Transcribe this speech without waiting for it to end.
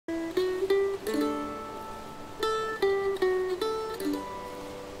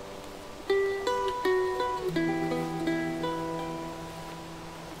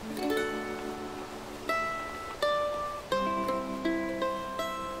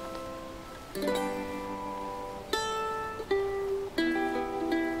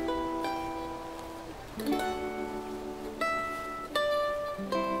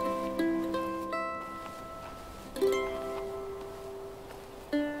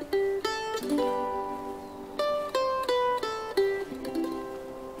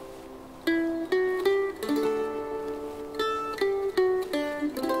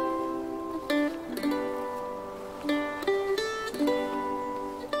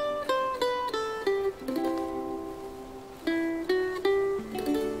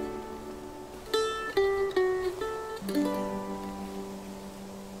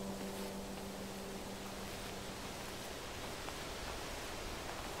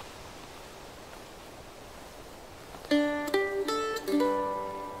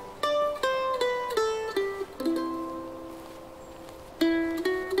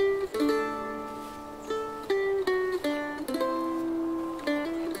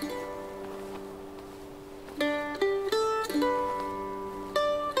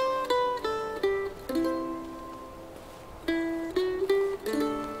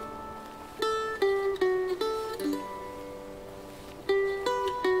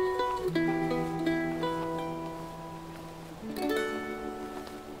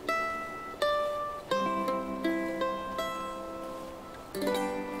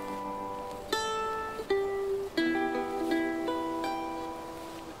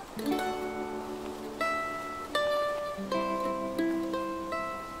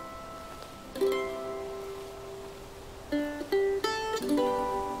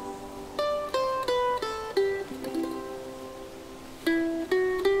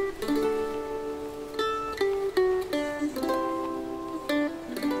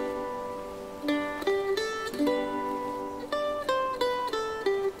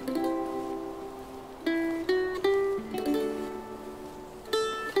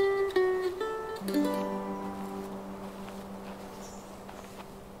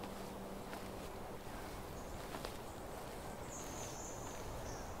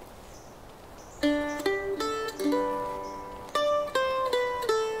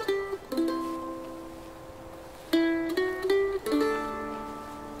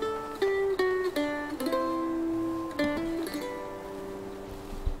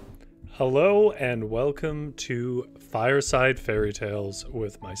Hello and welcome to Fireside Fairytales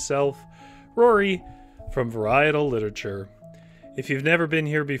with myself, Rory, from Varietal Literature. If you've never been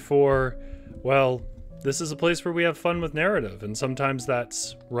here before, well, this is a place where we have fun with narrative, and sometimes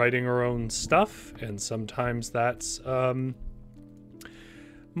that's writing our own stuff, and sometimes that's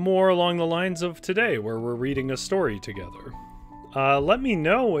more along the lines of today, where we're reading a story together. Let me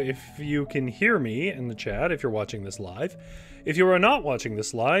know if you can hear me in the chat if you're watching this live. If you are not watching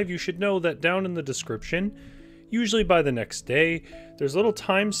this live, you should know that down in the description, usually by the next day, there's little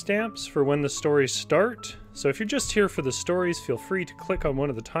timestamps for when the stories start. So if you're just here for the stories, feel free to click on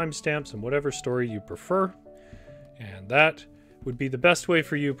one of the timestamps in whatever story you prefer. And that would be the best way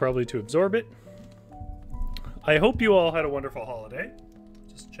for you probably to absorb it. I hope you all had a wonderful holiday.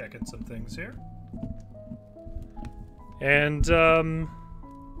 Just checking some things here. And,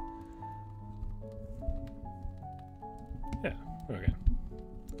 yeah, okay.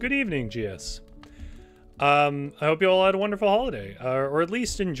 Good evening, GS. I hope you all had a wonderful holiday, or at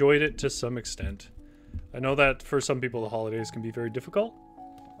least enjoyed it to some extent. I know that for some people the holidays can be very difficult.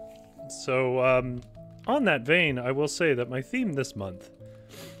 So, on that vein, I will say that my theme this month,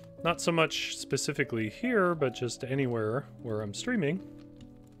 not so much specifically here, but just anywhere where I'm streaming,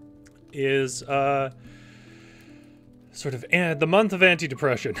 is, sort of the month of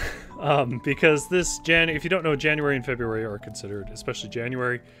anti-depression. Because if you don't know, January and February are considered, especially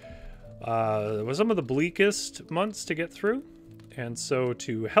January, was some of the bleakest months to get through. And so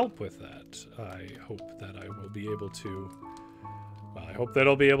to help with that, I hope that I will be able to, I hope that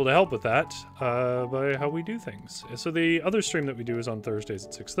I'll be able to help with that by how we do things. So the other stream that we do is on Thursdays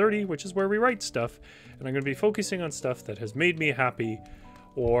at 6:30, which is where we write stuff. And I'm going to be focusing on stuff that has made me happy,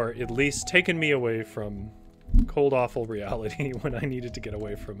 or at least taken me away from cold, awful reality when I needed to get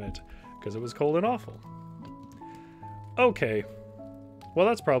away from it because it was cold and awful. Okay, well,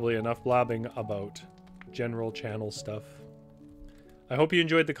 that's probably enough blabbing about general channel stuff. I hope you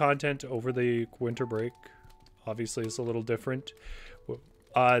enjoyed the content over the winter break. Obviously, it's a little different.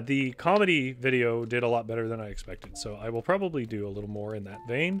 The comedy video did a lot better than I expected, so I will probably do a little more in that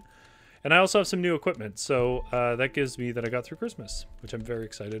vein. And I also have some new equipment, so that gives me that I got through Christmas, which I'm very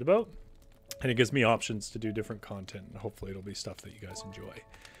excited about. And it gives me options to do different content, and hopefully it'll be stuff that you guys enjoy.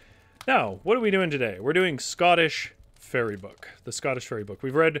 Now, what are we doing today? We're doing Scottish fairy book, the Scottish fairy book.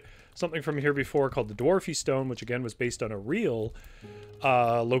 We've read something from here before called the Dwarfy Stone, which again was based on a real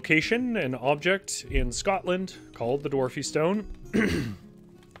location and object in Scotland called the Dwarfy Stone,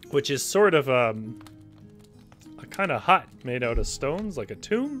 which is sort of a kind of hut made out of stones, like a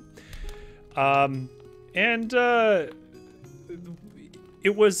tomb.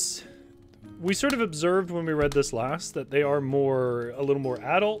 It was, we sort of observed when we read this last that they are a little more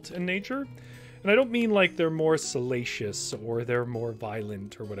adult in nature. And I don't mean like they're more salacious or they're more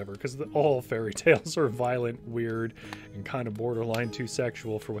violent or whatever, because all fairy tales are violent, weird, and kind of borderline too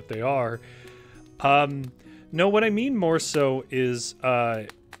sexual for what they are. No, what I mean more so is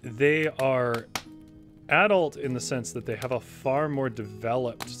they are adult in the sense that they have a far more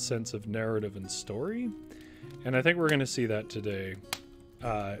developed sense of narrative and story. And I think we're going to see that today.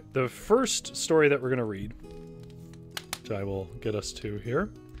 The first story that we're going to read, which I will get us to here,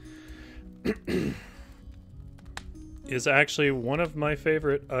 is actually one of my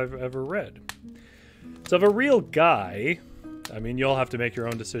favorite I've ever read. It's of a real guy. I mean, you'll have to make your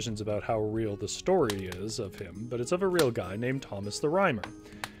own decisions about how real the story is of him, but it's of a real guy named Thomas the Rhymer,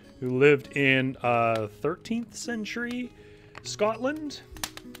 who lived in 13th century Scotland.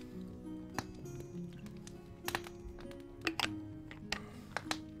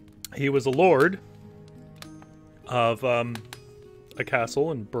 He was a lord of a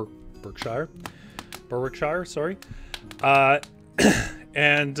castle in Berwickshire, sorry.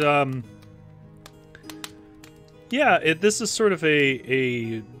 This is sort of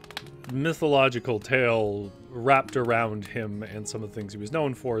a mythological tale wrapped around him and some of the things he was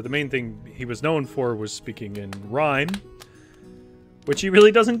known for. The main thing he was known for was speaking in rhyme, which he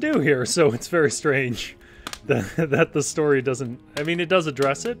really doesn't do here, so it's very strange that the story doesn't... I mean, it does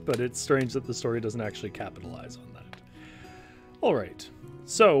address it, but it's strange that the story doesn't actually capitalize on that. Alright,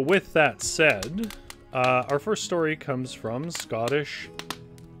 so with that said, our first story comes from Scottish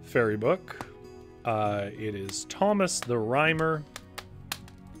Fairy Book. It is Thomas the Rhymer,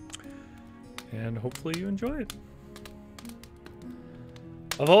 and hopefully you enjoy it.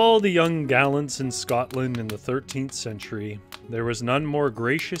 Of all the young gallants in Scotland in the 13th century, there was none more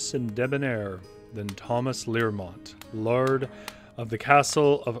gracious and debonair than Thomas Learmont, Lord of the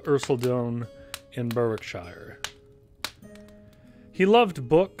Castle of Ercildown in Berwickshire. He loved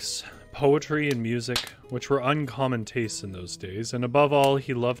books, poetry, and music, which were uncommon tastes in those days, and above all,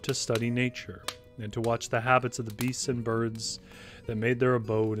 he loved to study nature, and to watch the habits of the beasts and birds that made their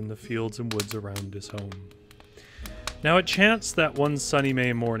abode in the fields and woods around his home. Now it chanced that one sunny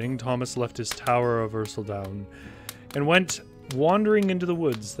May morning, Thomas left his tower of Ercildown, and went wandering into the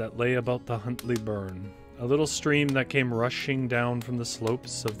woods that lay about the Huntley Burn, a little stream that came rushing down from the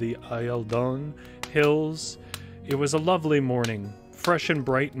slopes of the Eildon hills. It was a lovely morning, fresh and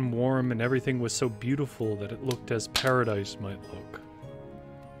bright and warm, and everything was so beautiful that it looked as paradise might look.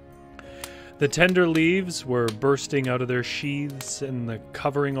 The tender leaves were bursting out of their sheaths and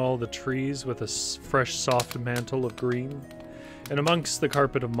covering all the trees with a fresh soft mantle of green, and amongst the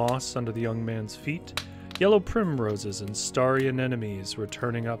carpet of moss under the young man's feet, yellow primroses and starry anemones were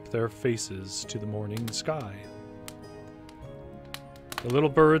turning up their faces to the morning sky. The little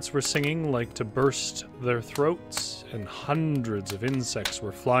birds were singing like to burst their throats, and hundreds of insects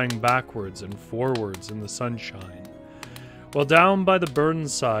were flying backwards and forwards in the sunshine, while down by the burn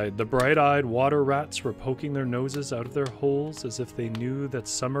side the bright-eyed water rats were poking their noses out of their holes as if they knew that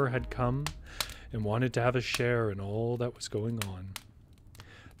summer had come and wanted to have a share in all that was going on.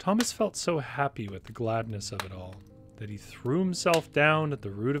 Thomas felt so happy with the gladness of it all that he threw himself down at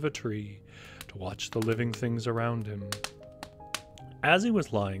the root of a tree to watch the living things around him. As he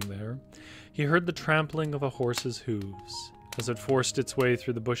was lying there, he heard the trampling of a horse's hooves. As it forced its way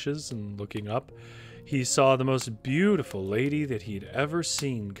through the bushes, and looking up, he saw the most beautiful lady that he had ever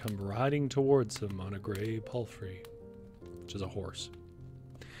seen come riding towards him on a grey palfrey, which is a horse.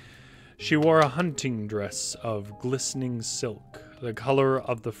 She wore a hunting dress of glistening silk, the color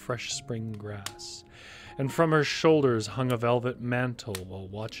of the fresh spring grass, and from her shoulders hung a velvet mantle while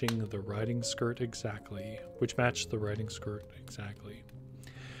watching the riding skirt exactly, which matched the riding skirt exactly.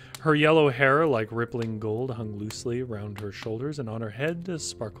 Her yellow hair, like rippling gold, hung loosely round her shoulders, and on her head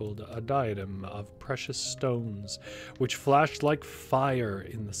sparkled a diadem of precious stones, which flashed like fire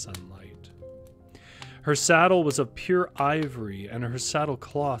in the sunlight. Her saddle was of pure ivory, and her saddle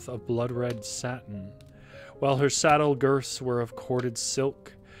cloth of blood-red satin, while her saddle girths were of corded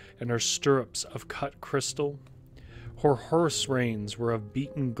silk, and her stirrups of cut crystal. Her horse reins were of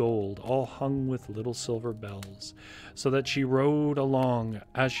beaten gold, all hung with little silver bells, so that as she rode along,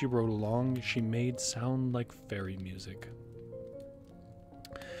 she made sound like fairy music.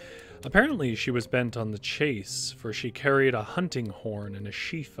 Apparently she was bent on the chase, for she carried a hunting horn and a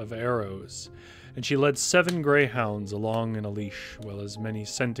sheaf of arrows, and she led 7 greyhounds along in a leash, while as many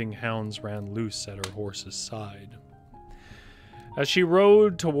scenting hounds ran loose at her horse's side. As she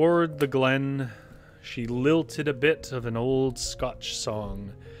rode toward the glen, she lilted a bit of an old Scotch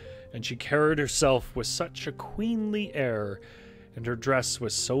song, and she carried herself with such a queenly air, and her dress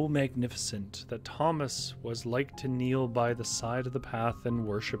was so magnificent that Thomas was like to kneel by the side of the path and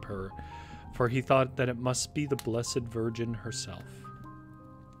worship her, for he thought that it must be the Blessed Virgin herself.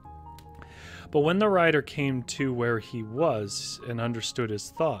 But when the rider came to where he was and understood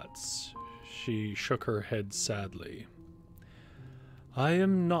his thoughts, she shook her head sadly. "I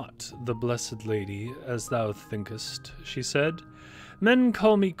am not the Blessed Lady, as thou thinkest," she said. "Men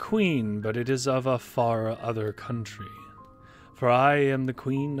call me Queen, but it is of a far other country. For I am the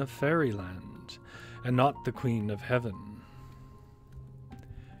Queen of Fairyland, and not the Queen of Heaven."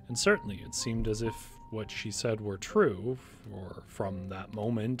 And certainly it seemed as if what she said were true, for from that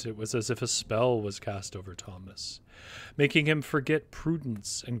moment it was as if a spell was cast over Thomas, making him forget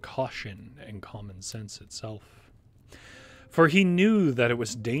prudence and caution and common sense itself. For he knew that it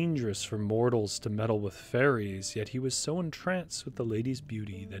was dangerous for mortals to meddle with fairies, yet he was so entranced with the lady's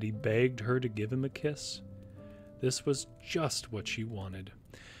beauty that he begged her to give him a kiss. This was just what she wanted,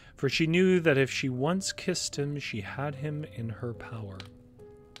 for she knew that if she once kissed him, she had him in her power.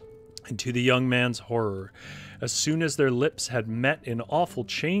 And to the young man's horror, as soon as their lips had met, an awful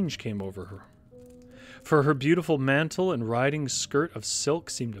change came over her. For her beautiful mantle and riding skirt of silk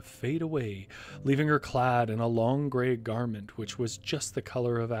seemed to fade away, leaving her clad in a long grey garment which was just the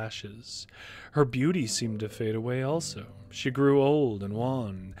color of ashes. Her beauty seemed to fade away also. She grew old and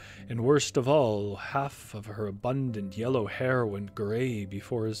wan, and worst of all, half of her abundant yellow hair went grey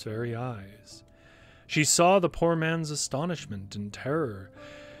before his very eyes. She saw the poor man's astonishment and terror,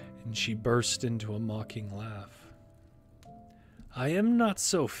 and she burst into a mocking laugh. "I am not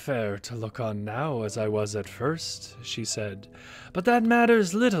so fair to look on now as I was at first," she said, "but that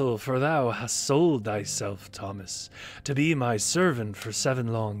matters little, for thou hast sold thyself, Thomas, to be my servant for 7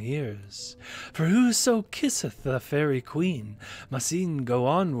 long years. For whoso kisseth the fairy queen must e'en go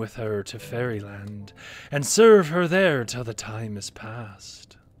on with her to fairyland, and serve her there till the time is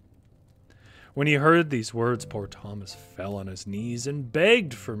past." When he heard these words, poor Thomas fell on his knees and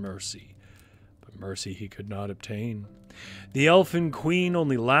begged for mercy, but mercy he could not obtain. The elfin queen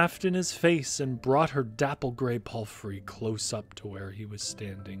only laughed in his face and brought her dapple grey palfrey close up to where he was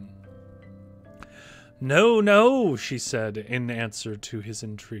standing. "No, no," she said in answer to his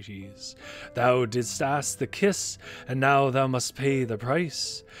entreaties. "Thou didst ask the kiss, and now thou must pay the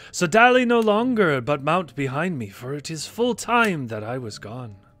price. So dally no longer, but mount behind me, for it is full time that I was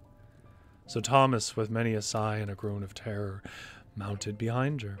gone." So Thomas, with many a sigh and a groan of terror, mounted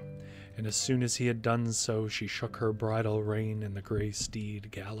behind her, and as soon as he had done so, she shook her bridle rein, and the grey steed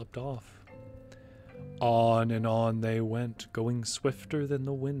galloped off. On and on they went, going swifter than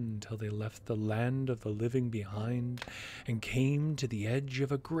the wind, till they left the land of the living behind, and came to the edge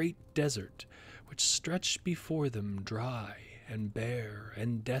of a great desert, which stretched before them dry and bare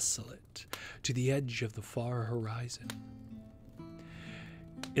and desolate, to the edge of the far horizon.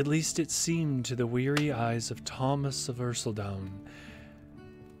 At least it seemed to the weary eyes of Thomas of Ercildown,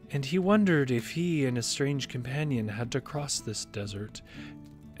 and he wondered if he and his strange companion had to cross this desert,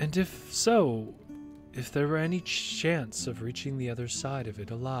 and if so, if there were any chance of reaching the other side of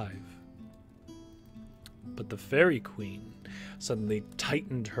it alive. But the fairy queen suddenly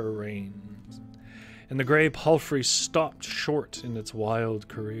tightened her reins, and the grey palfrey stopped short in its wild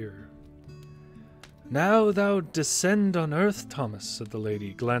career. "Now thou descend on earth, Thomas," said the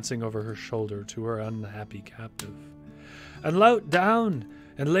lady, glancing over her shoulder to her unhappy captive, "and lout down,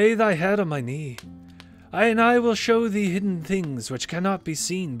 and lay thy head on my knee. I will show thee hidden things which cannot be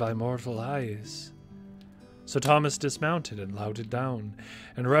seen by mortal eyes." So Thomas dismounted and louted down,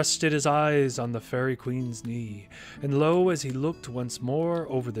 and rested his eyes on the fairy queen's knee, and lo, as he looked once more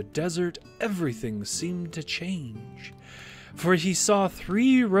over the desert, everything seemed to change. For he saw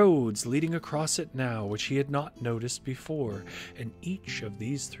 3 roads leading across it now, which he had not noticed before, and each of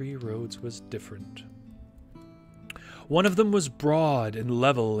these 3 roads was different. One of them was broad and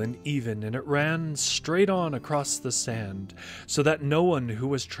level and even, and it ran straight on across the sand, so that no one who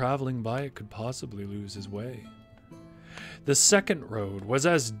was traveling by it could possibly lose his way. The second road was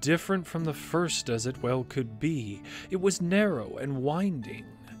as different from the first as it well could be. It was narrow and winding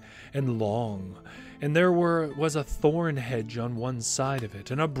and long, and was a thorn hedge on one side of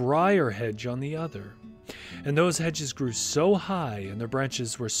it, and a briar hedge on the other. and those hedges grew so high and their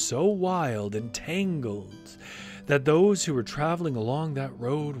branches were so wild and tangled that those who were traveling along that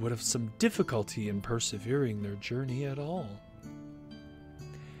road would have some difficulty in persevering their journey at all.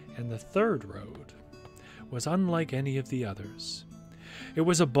 And the third road was unlike any of the others. It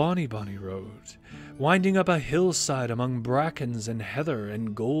was a bonny road, winding up a hillside among brackens and heather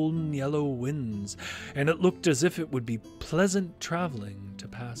and golden yellow winds, and it looked as if it would be pleasant traveling to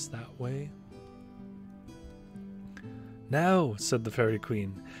pass that way. "Now," said the Fairy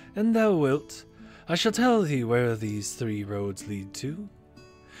Queen, "an thou wilt, I shall tell thee where these 3 roads lead to.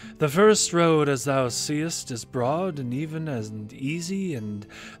 The first road, as thou seest, is broad and even and easy, and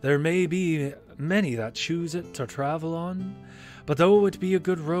there may be many that choose it to travel on. But though it be a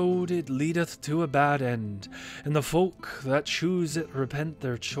good road, it leadeth to a bad end, and the folk that choose it repent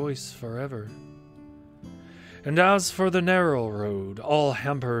their choice forever. And as for the narrow road, all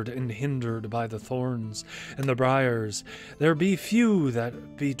hampered and hindered by the thorns and the briars, there be few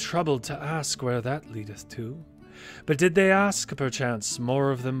that be troubled to ask where that leadeth to. But did they ask, perchance,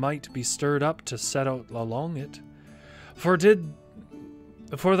 more of them might be stirred up to set out along it. For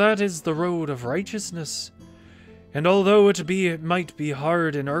that is the road of righteousness. And although it might be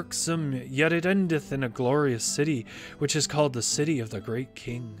hard and irksome, yet it endeth in a glorious city, which is called the city of the great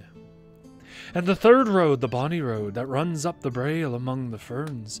king. And the third road, the bonny road, that runs up the brae among the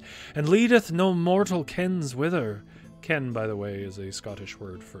ferns, and leadeth no mortal kens whither. Ken, by the way, is a Scottish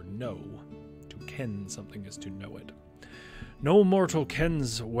word for know. To ken something is to know it. No mortal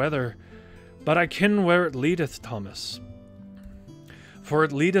kens whither, but I ken where it leadeth, Thomas. For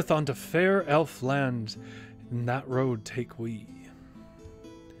it leadeth unto fair elf land, and that road take we.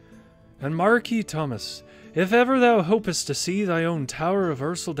 And mark ye, Thomas, if ever thou hopest to see thy own Tower of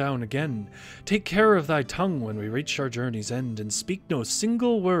Ercildown again, take care of thy tongue when we reach our journey's end, and speak no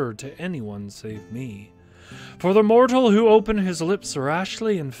single word to anyone save me. For the mortal who open his lips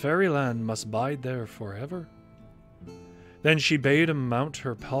rashly in fairyland must bide there forever. Then she bade him mount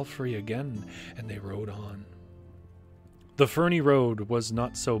her palfrey again, and they rode on. The ferny road was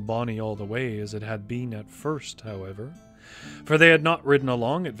not so bonny all the way as it had been at first, however, for they had not ridden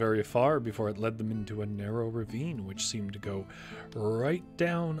along it very far before it led them into a narrow ravine which seemed to go right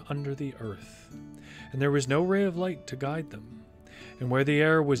down under the earth, and there was no ray of light to guide them, and where the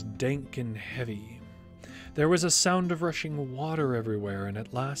air was dank and heavy, there was a sound of rushing water everywhere, and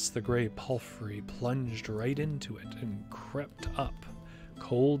at last the grey palfrey plunged right into it and crept up,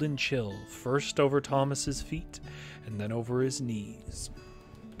 cold and chill, first over Thomas's feet and then over his knees.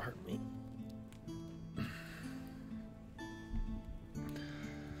 Pardon me.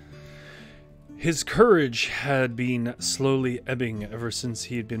 His courage had been slowly ebbing ever since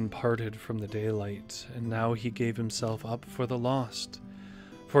he had been parted from the daylight, and now he gave himself up for the lost,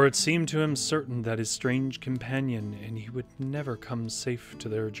 for it seemed to him certain that his strange companion and he would never come safe to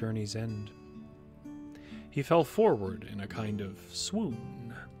their journey's end. He fell forward in a kind of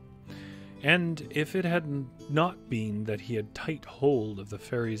swoon, and if it had not been that he had tight hold of the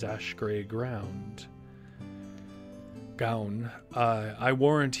fairy's ash-grey gown, I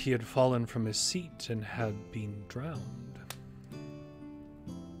warrant he had fallen from his seat and had been drowned.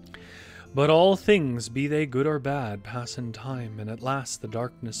 But all things, be they good or bad, pass in time, and at last the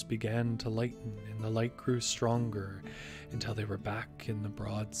darkness began to lighten, and the light grew stronger until they were back in the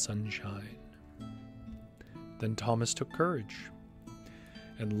broad sunshine. Then Thomas took courage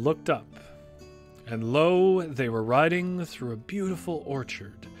and looked up, and lo, they were riding through a beautiful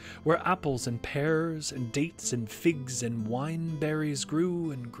orchard, where apples and pears and dates and figs and wine berries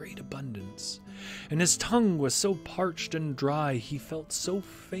grew in great abundance. And his tongue was so parched and dry, he felt so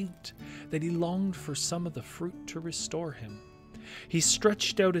faint that he longed for some of the fruit to restore him. He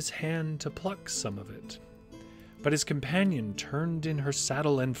stretched out his hand to pluck some of it, but his companion turned in her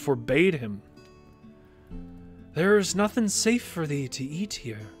saddle and forbade him. "There is nothing safe for thee to eat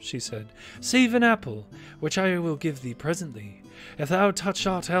here," she said, "save an apple, which I will give thee presently. If thou touch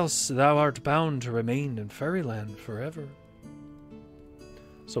aught else, thou art bound to remain in fairyland forever."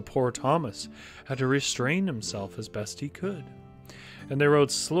 So poor Thomas had to restrain himself as best he could, and they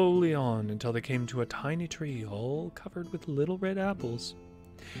rode slowly on until they came to a tiny tree all covered with little red apples.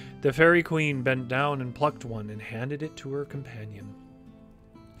 The Fairy Queen bent down and plucked one and handed it to her companion.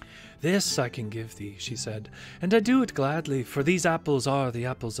 "This I can give thee," she said, "and I do it gladly, for these apples are the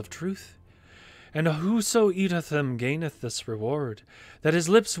apples of truth. And whoso eateth them gaineth this reward, that his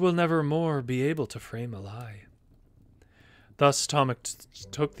lips will never more be able to frame a lie." Thus Thomas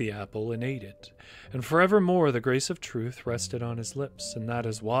took the apple and ate it, and forevermore the grace of truth rested on his lips, and that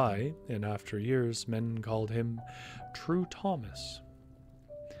is why, in after years, men called him True Thomas.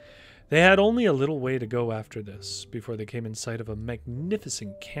 They had only a little way to go after this before they came in sight of a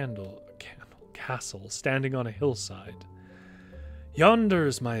magnificent castle standing on a hillside. "Yonder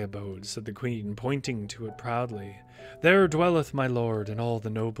is my abode," said the queen, pointing to it proudly. "There dwelleth my lord and all the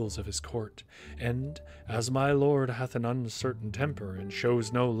nobles of his court, and, as my lord hath an uncertain temper, and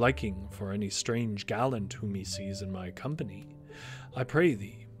shows no liking for any strange gallant whom he sees in my company, I pray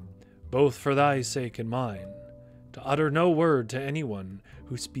thee, both for thy sake and mine, to utter no word to anyone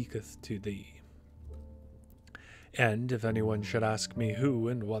who speaketh to thee. And if anyone should ask me who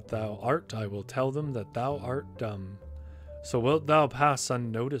and what thou art, I will tell them that thou art dumb. So wilt thou pass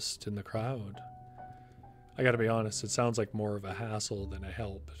unnoticed in the crowd." I gotta be honest, it sounds like more of a hassle than a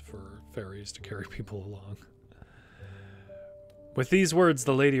help for fairies to carry people along. With these words,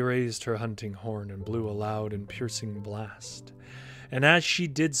 the lady raised her hunting horn and blew a loud and piercing blast. And as she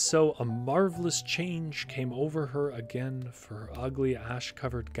did so, a marvelous change came over her again, for her ugly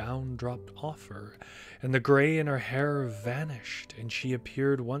ash-covered gown dropped off her, and the gray in her hair vanished, and she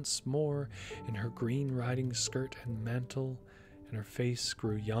appeared once more in her green riding skirt and mantle, and her face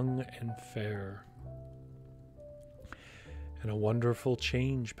grew young and fair. And a wonderful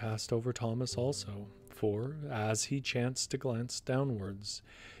change passed over Thomas also, for, as he chanced to glance downwards,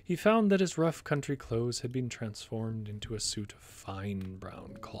 he found that his rough country clothes had been transformed into a suit of fine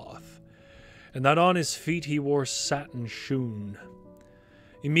brown cloth, and that on his feet he wore satin shoon.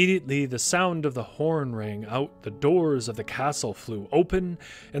 Immediately the sound of the horn rang out, the doors of the castle flew open,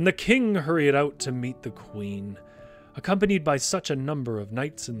 and the king hurried out to meet the queen, accompanied by such a number of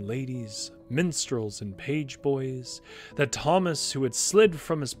knights and ladies, minstrels and page boys, that Thomas, who had slid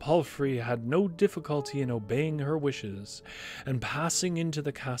from his palfrey, had no difficulty in obeying her wishes and passing into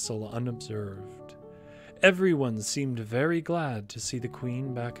the castle unobserved. Everyone seemed very glad to see the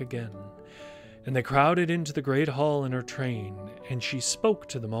queen back again, and they crowded into the great hall in her train, and she spoke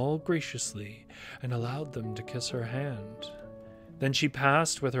to them all graciously and allowed them to kiss her hand. Then she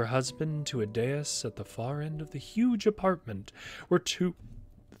passed with her husband to a dais at the far end of the huge apartment, where 2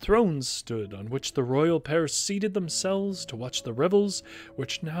 thrones stood, on which the royal pair seated themselves to watch the revels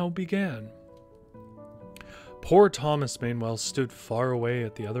which now began. Poor Thomas, meanwhile, stood far away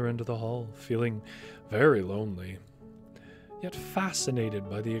at the other end of the hall, feeling very lonely, yet fascinated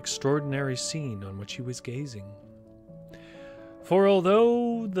by the extraordinary scene on which he was gazing. For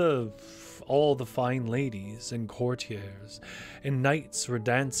although all the fine ladies and courtiers and knights were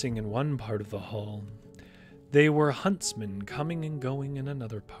dancing in one part of the hall, they were huntsmen coming and going in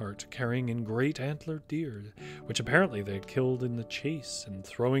another part, carrying in great antlered deer, which apparently they had killed in the chase, and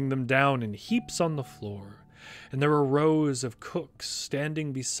throwing them down in heaps on the floor. And there were rows of cooks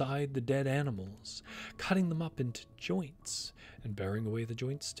standing beside the dead animals, cutting them up into joints, and bearing away the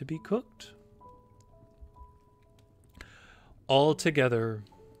joints to be cooked. Altogether,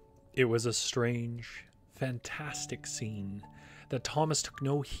 it was a strange, fantastic scene that Thomas took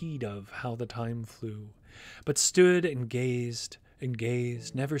no heed of how the time flew, but stood and gazed,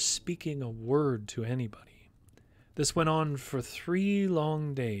 never speaking a word to anybody. This went on for 3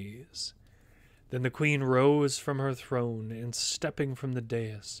 long days. Then the queen rose from her throne and, stepping from the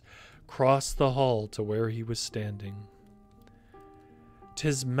dais, crossed the hall to where he was standing.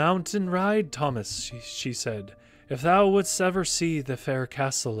 "'Tis mountain ride, Thomas," she said, "if thou wouldst ever see the fair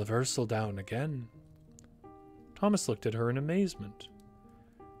castle of Ercildown again." Thomas looked at her in amazement.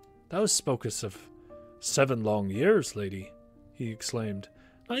 "Thou spokest of 7 long years, lady," he exclaimed.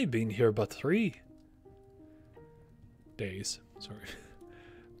 "I have been here but 3 days."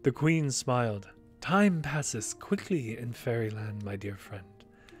 The queen smiled. "Time passes quickly in fairyland, my dear friend,"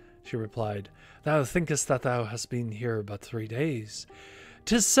 she replied. "Thou thinkest that thou hast been here but 3 days.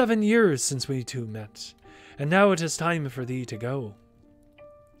 'Tis 7 years since we two met, and now it is time for thee to go.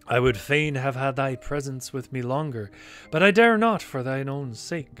 I would fain have had thy presence with me longer, but I dare not for thine own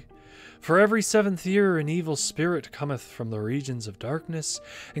sake. For every 7th year an evil spirit cometh from the regions of darkness,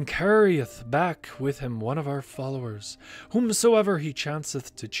 and carrieth back with him one of our followers, whomsoever he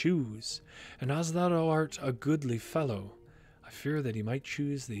chanceth to choose. And as thou art a goodly fellow, I fear that he might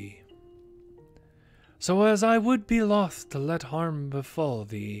choose thee. So as I would be loth to let harm befall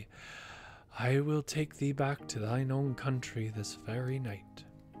thee, I will take thee back to thine own country this very night."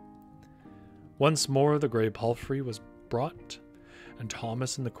 Once more the grey palfrey was brought, and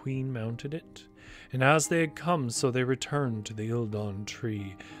Thomas and the queen mounted it, and as they had come, so they returned to the Ildon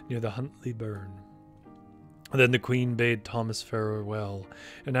tree near the Huntley burn. Then the queen bade Thomas farewell,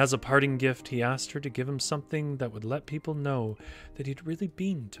 and as a parting gift he asked her to give him something that would let people know that he'd really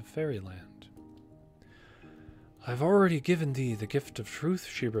been to fairyland. "I've already given thee the gift of truth,"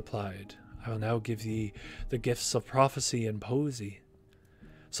 she replied. "I will now give thee the gifts of prophecy and poesy.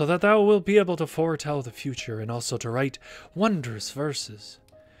 so that thou wilt be able to foretell the future and also to write wondrous verses.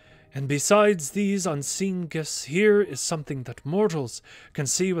 And besides these unseen gifts, here is something that mortals can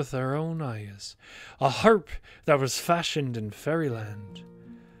see with their own eyes, a harp that was fashioned in fairyland.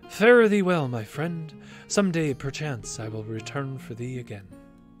 Fare thee well, my friend. Some day, perchance, I will return for thee again.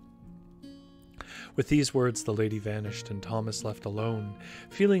 With these words, the lady vanished, and Thomas left alone,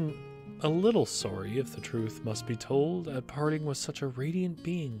 feeling a little sorry, if the truth must be told, at parting with such a radiant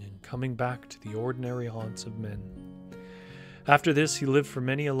being and coming back to the ordinary haunts of men. After this, he lived for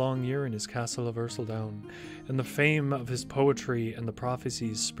many a long year in his castle of Ercildown, and the fame of his poetry and the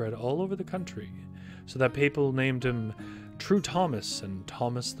prophecies spread all over the country, so that people named him True Thomas and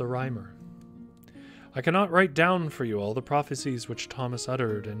Thomas the Rhymer. I cannot write down for you all the prophecies which Thomas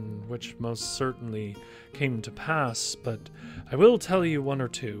uttered, and which most certainly came to pass, but I will tell you one or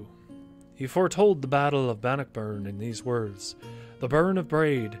two. He foretold the battle of Bannockburn in these words: "The burn of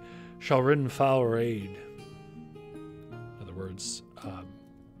Braid shall rin foul raid." In other words,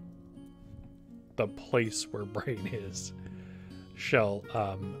 the place where Braid is shall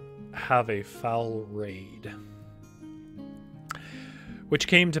have a foul raid. Which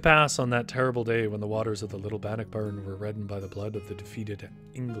came to pass on that terrible day when the waters of the little Bannockburn were reddened by the blood of the defeated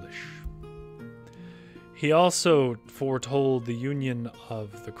English. He also foretold the union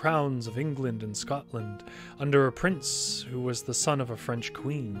of the crowns of England and Scotland under a prince who was the son of a French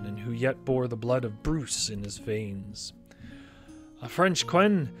queen, and who yet bore the blood of Bruce in his veins. "A French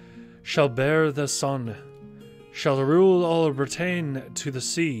queen shall bear the sun, shall rule all Bretagne to the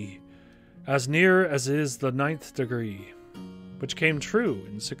sea, as near as is the 9th degree." Which came true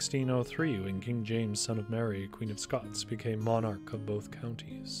in 1603 when King James, son of Mary, Queen of Scots, became monarch of both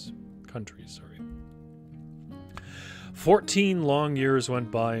countries. 14 long years went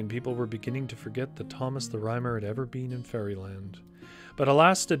by, and people were beginning to forget that Thomas the Rhymer had ever been in fairyland. But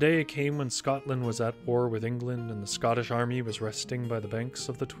alas, a day came when Scotland was at war with England, and the Scottish army was resting by the banks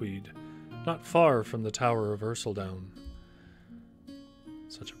of the Tweed, not far from the Tower of Ercildown.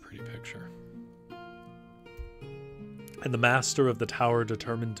 Such a pretty picture. And the master of the tower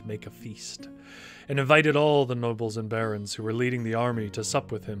determined to make a feast, and invited all the nobles and barons who were leading the army to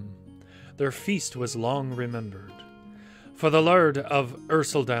sup with him. Their feast was long remembered, for the Laird of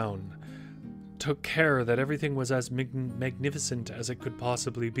Ercildown took care that everything was as magnificent as it could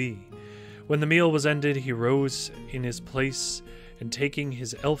possibly be. When the meal was ended, he rose in his place, and taking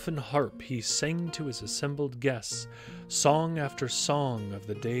his elfin harp, he sang to his assembled guests song after song of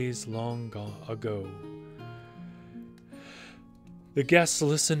the days long ago. The guests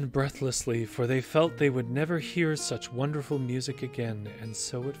listened breathlessly, for they felt they would never hear such wonderful music again, and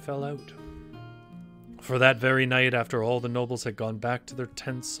so it fell out. For that very night, after all the nobles had gone back to their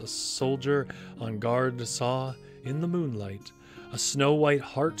tents, a soldier on guard saw, in the moonlight, a snow-white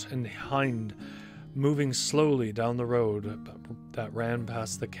hart and hind moving slowly down the road that ran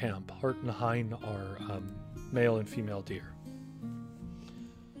past the camp. Hart and hind are male and female deer.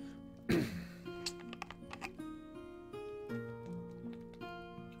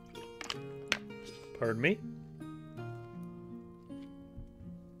 Pardon me.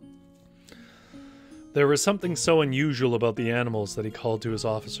 There was something so unusual about the animals that he called to his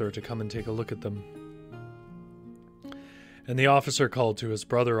officer to come and take a look at them. And the officer called to his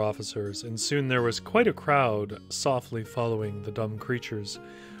brother officers, and soon there was quite a crowd softly following the dumb creatures,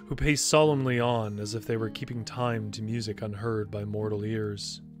 who paced solemnly on as if they were keeping time to music unheard by mortal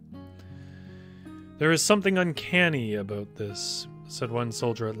ears. "There is something uncanny about this," said one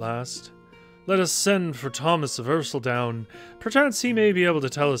soldier at last. "Let us send for Thomas of Ercildown. Perchance he may be able to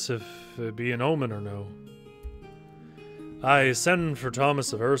tell us if it be an omen or no." "Aye, send for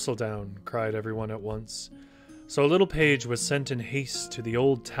Thomas of Ercildown," cried everyone at once. So a little page was sent in haste to the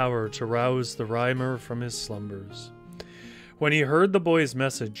old tower to rouse the Rhymer from his slumbers. When he heard the boy's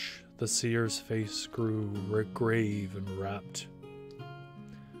message, the seer's face grew grave and rapt.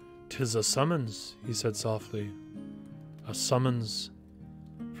 "'Tis a summons," he said softly. "A summons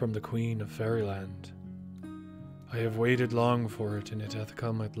from the Queen of Fairyland. I have waited long for it, and it hath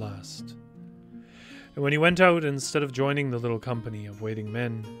come at last." And when he went out, instead of joining the little company of waiting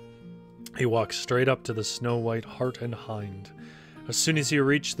men, he walked straight up to the snow-white hart and hind. As soon as he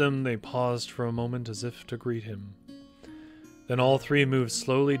reached them, they paused for a moment as if to greet him. Then all three moved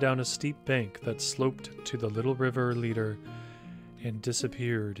slowly down a steep bank that sloped to the little river leader and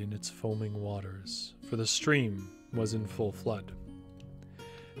disappeared in its foaming waters, for the stream was in full flood.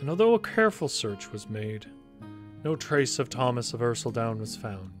 And although a careful search was made, no trace of Thomas of Ercildown was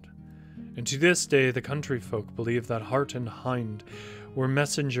found. And to this day the country folk believe that hart and hind were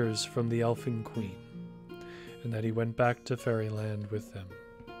messengers from the Elfin Queen, and that he went back to Fairyland with them.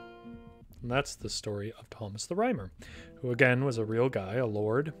 And that's the story of Thomas the Rhymer, who again was a real guy, a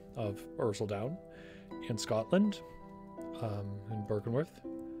lord of Ursseldown in Scotland, in Berkenworth.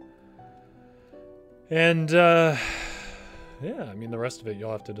 And yeah, I mean, the rest of it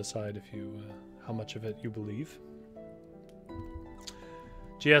you'll have to decide if you how much of it you believe.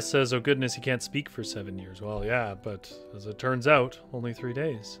 GS says, oh goodness, he can't speak for 7 years. Well, yeah, but as it turns out, only 3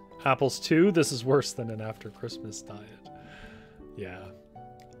 days. Apples too? This is worse than an after Christmas diet. Yeah.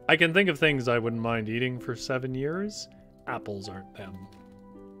 I can think of things I wouldn't mind eating for 7 years. Apples aren't them.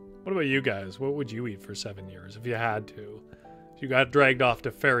 What about you guys? What would you eat for 7 years if you had to? If you got dragged off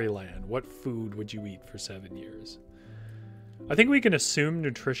to fairyland, what food would you eat for 7 years? I think we can assume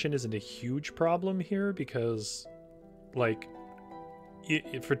nutrition isn't a huge problem here because, like,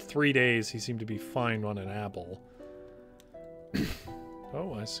 for 3 days he seemed to be fine on an apple.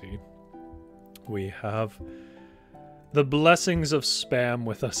 Oh, I see. We have the blessings of spam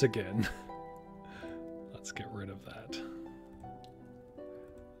with us again. Let's get rid of that.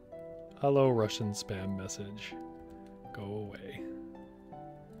 Hello, Russian spam message. Go away.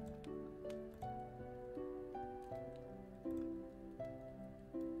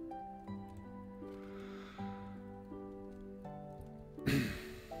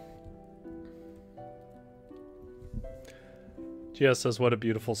 GS says, what a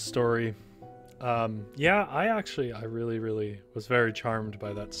beautiful story. Yeah, I really was very charmed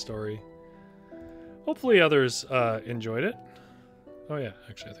by that story. Hopefully others enjoyed it. Oh yeah,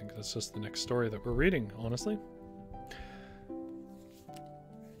 actually I think that's just the next story that we're reading, honestly.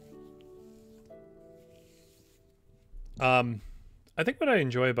 I think what I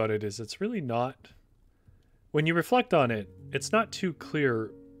enjoy about it is it's really not, when you reflect on it, it's not too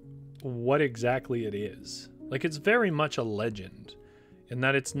clear what exactly it is. Like, it's very much a legend in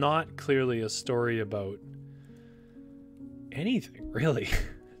that it's not clearly a story about anything, really.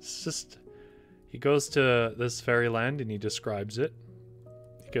 It's just, he goes to this fairyland and he describes it.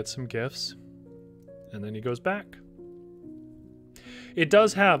 He gets some gifts and then he goes back. It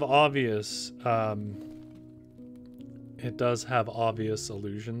does have obvious,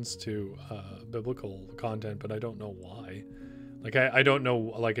 allusions to biblical content, but I don't know why. Like, I don't know,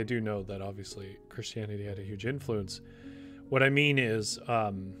 like, I do know that obviously Christianity had a huge influence. What I mean is,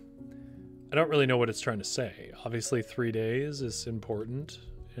 I don't really know what it's trying to say. Obviously 3 days is important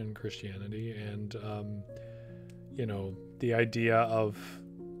in Christianity, and, you know, the idea of,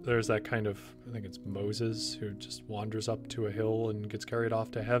 there's that kind of, I think it's Moses who just wanders up to a hill and gets carried off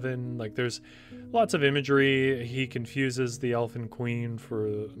to heaven. Like, there's lots of imagery. He confuses the elfin queen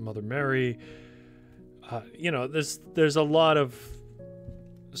for Mother Mary. You know, there's a lot of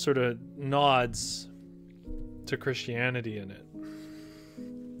sort of nods to Christianity in it.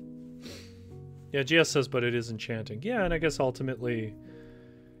 Yeah, GS says, but it is enchanting. Yeah, and I guess ultimately,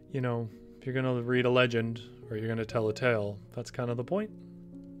 you know, if you're going to read a legend or you're going to tell a tale, that's kind of the point.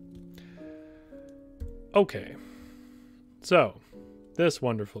 Okay, so this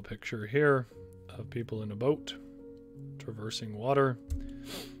wonderful picture here of people in a boat traversing water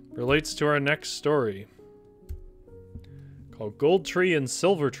relates to our next story called Gold Tree and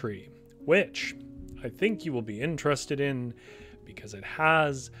Silver Tree, which I think you will be interested in because it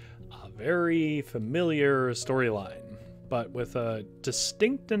has a very familiar storyline, but with a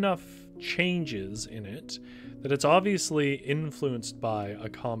distinct enough changes in it that it's obviously influenced by a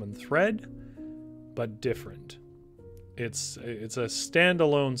common thread, but different. It's a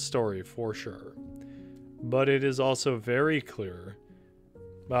standalone story for sure, but it is also very clear.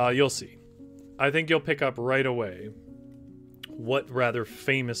 Well, you'll see. I think you'll pick up right away what rather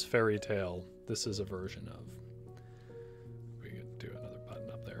famous fairy tale this is a version of. We could do another button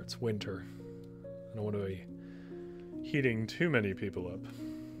up there. It's winter. I don't want to be heating too many people up.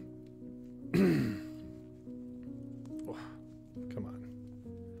 Oh, come on.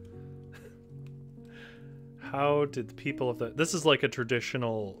 How did the people of the... This is like a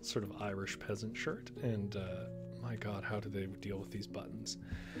traditional sort of Irish peasant shirt, and my god, how do they deal with these buttons?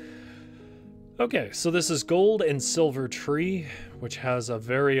 Okay, so this is Gold and Silver Tree, which has a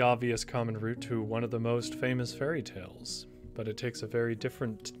very obvious common root to one of the most famous fairy tales, but it takes a very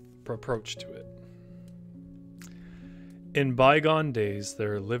different approach to it. In bygone days,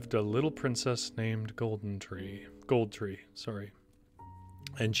 there lived a little princess named Gold Tree,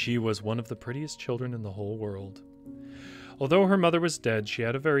 and she was one of the prettiest children in the whole world. Although her mother was dead, she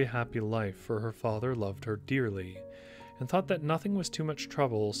had a very happy life, for her father loved her dearly, and thought that nothing was too much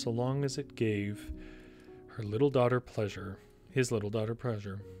trouble so long as it gave his little daughter pleasure.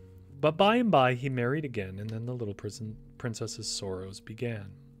 But by and by he married again, and then the little princess's sorrows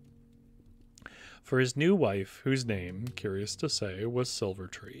began. For his new wife, whose name, curious to say, was Silver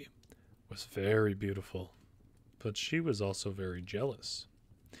Tree, was very beautiful, but she was also very jealous.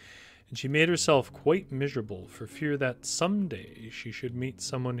 And she made herself quite miserable for fear that someday she should meet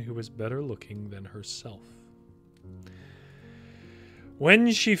someone who was better looking than herself.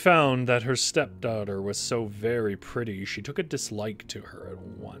 When she found that her stepdaughter was so very pretty, she took a dislike to her at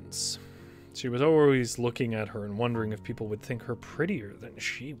once. She was always looking at her and wondering if people would think her prettier than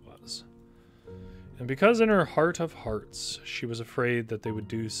she was. And because in her heart of hearts she was afraid that they would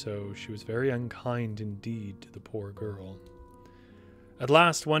do so, she was very unkind indeed to the poor girl. At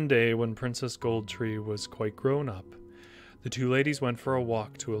last, one day, when Princess Goldtree was quite grown up, the two ladies went for a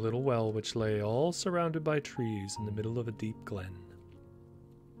walk to a little well which lay all surrounded by trees in the middle of a deep glen.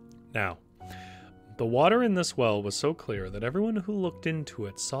 Now, the water in this well was so clear that everyone who looked into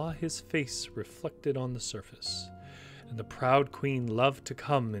it saw his face reflected on the surface, and the proud queen loved to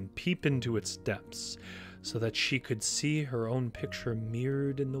come and peep into its depths, so that she could see her own picture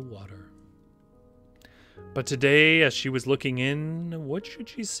mirrored in the water. But today, as she was looking in, what should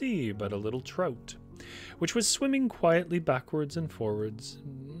she see but a little trout, which was swimming quietly backwards and forwards,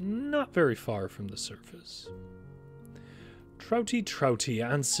 not very far from the surface. "Trouty, trouty,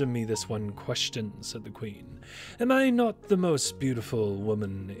 answer me this one question," said the queen. "Am I not the most beautiful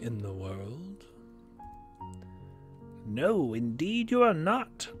woman in the world?" "No, indeed you are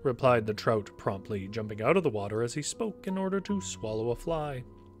not," replied the trout promptly, jumping out of the water as he spoke in order to swallow a fly.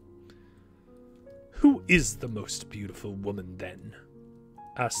 "Who is the most beautiful woman, then?"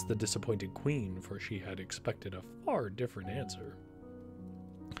 asked the disappointed queen, for she had expected a far different answer.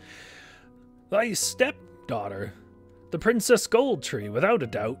 "Thy stepdaughter, the Princess Goldtree, without a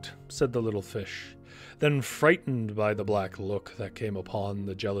doubt," said the little fish. Then, frightened by the black look that came upon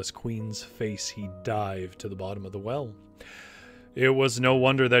the jealous queen's face, he dived to the bottom of the well. It was no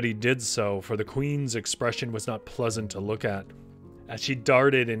wonder that he did so, for the queen's expression was not pleasant to look at, as she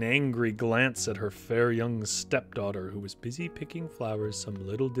darted an angry glance at her fair young stepdaughter, who was busy picking flowers some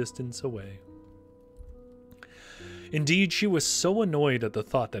little distance away. Indeed, she was so annoyed at the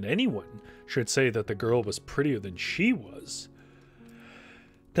thought that anyone should say that the girl was prettier than she was,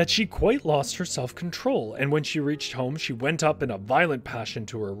 that she quite lost her self-control, and when she reached home, she went up in a violent passion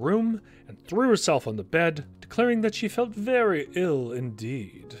to her room and threw herself on the bed, declaring that she felt very ill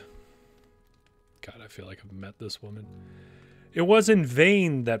indeed. God, I feel like I've met this woman. It was in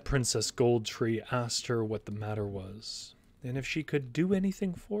vain that Princess Goldtree asked her what the matter was, and if she could do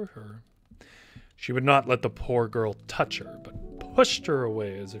anything for her. She would not let the poor girl touch her, but pushed her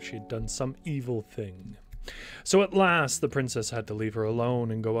away as if she had done some evil thing. So at last the princess had to leave her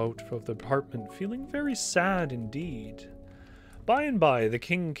alone and go out of the apartment, feeling very sad indeed. By and by the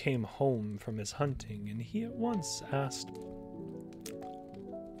king came home from his hunting, and he at once asked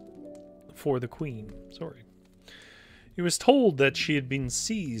for the queen. He was told that she had been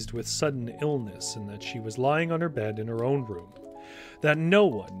seized with sudden illness and that she was lying on her bed in her own room, that no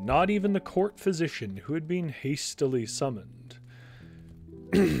one, not even the court physician who had been hastily summoned,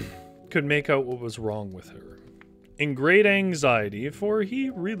 could make out what was wrong with her. In great anxiety, for he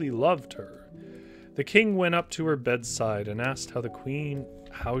really loved her, the king went up to her bedside and asked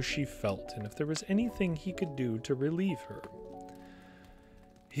how she felt, and if there was anything he could do to relieve her.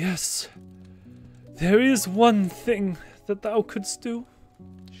 "Yes, there is one thing that thou couldst do,"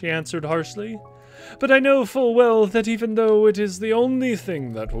 she answered harshly. "But I know full well that even though it is the only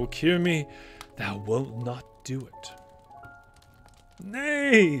thing that will cure me, thou wilt not do it."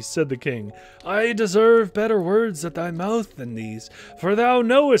 "Nay," said the king, "I deserve better words at thy mouth than these, for thou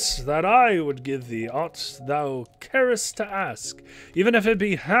knowest that I would give thee aught thou carest to ask, even if it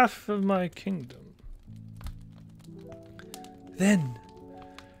be half of my kingdom." "Then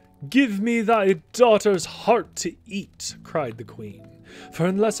give me thy daughter's heart to eat," cried the queen, "for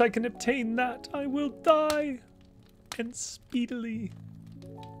unless I can obtain that, I will die, and speedily."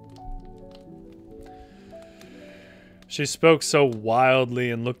 She spoke so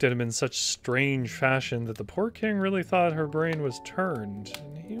wildly and looked at him in such strange fashion that the poor king really thought her brain was turned,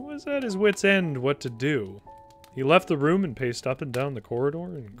 and he was at his wit's end what to do. He left the room and paced up and down the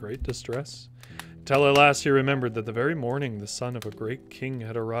corridor in great distress, until at last he remembered that the very morning the son of a great king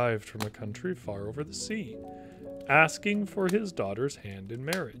had arrived from a country far over the sea, asking for his daughter's hand in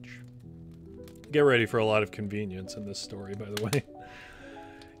marriage. Get ready for a lot of convenience in this story, by the way.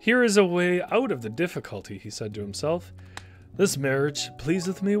 "Here is a way out of the difficulty," he said to himself. "This marriage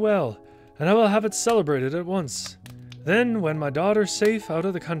pleaseth me well, and I will have it celebrated at once. Then, when my daughter's safe out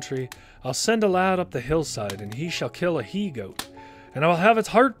of the country, I'll send a lad up the hillside, and he shall kill a he-goat, and I will have its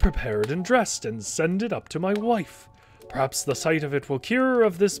heart prepared and dressed, and send it up to my wife. Perhaps the sight of it will cure her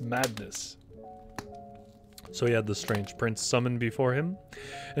of this madness." So he had the strange prince summoned before him,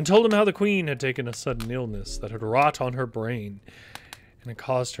 and told him how the queen had taken a sudden illness that had wrought on her brain, and had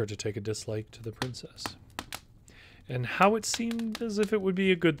caused her to take a dislike to the princess, and how it seemed as if it would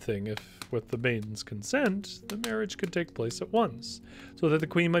be a good thing if, with the maiden's consent, the marriage could take place at once, so that the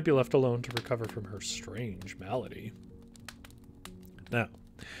queen might be left alone to recover from her strange malady. Now,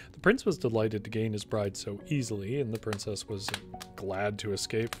 the prince was delighted to gain his bride so easily, and the princess was glad to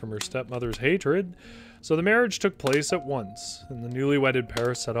escape from her stepmother's hatred, so the marriage took place at once, and the newly wedded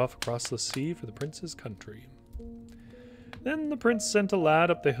pair set off across the sea for the prince's country. Then the prince sent a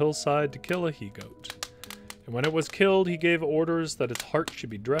lad up the hillside to kill a he-goat, and when it was killed, he gave orders that its heart should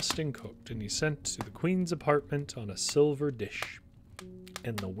be dressed and cooked, and he sent to the queen's apartment on a silver dish,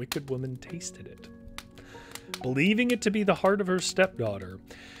 and the wicked woman tasted it, believing it to be the heart of her stepdaughter.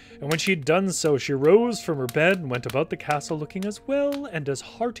 And when she had done so, she rose from her bed and went about the castle looking as well and as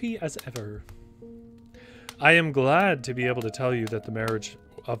hearty as ever. I am glad to be able to tell you that the marriage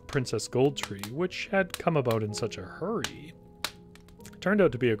of Princess Goldtree, which had come about in such a hurry, turned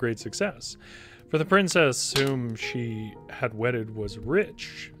out to be a great success. For the princess whom she had wedded was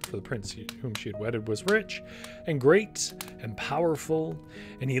rich, and great and powerful,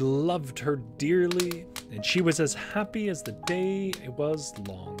 and he loved her dearly, and she was as happy as the day it was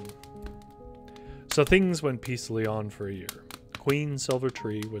long. So things went peacefully on for a year. Queen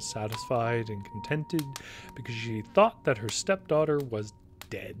Silvertree was satisfied and contented because she thought that her stepdaughter was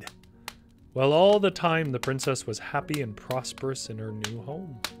dead, while all the time the princess was happy and prosperous in her new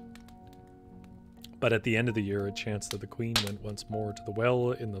home. But at the end of the year, it chanced that the queen went once more to the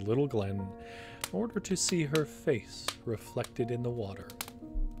well in the little glen in order to see her face reflected in the water.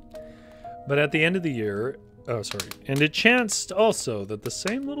 But at the end of the year, and it chanced also that the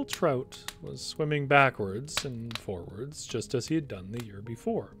same little trout was swimming backwards and forwards just as he had done the year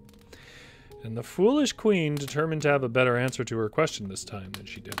before. And the foolish queen determined to have a better answer to her question this time than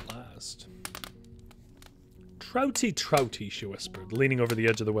she did last. "Trouty, trouty," she whispered, leaning over the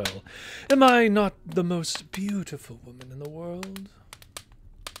edge of the well. "Am I not the most beautiful woman in the world?"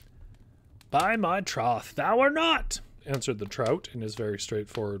 "By my troth, thou art not," answered the trout in his very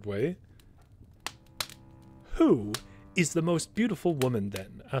straightforward way. "Who is the most beautiful woman,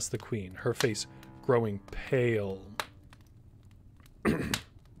 then?" asked the queen, her face growing pale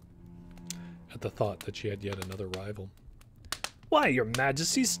at the thought that she had yet another rival. "Why, your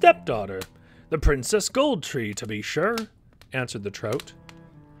majesty's stepdaughter, the Princess Goldtree, to be sure," answered the trout.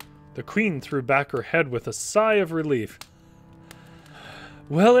 The queen threw back her head with a sigh of relief.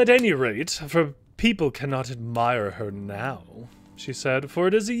 "Well, at any rate, for people cannot admire her now," she said, "for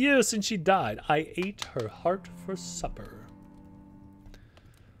it is a year since she died. I ate her heart for supper."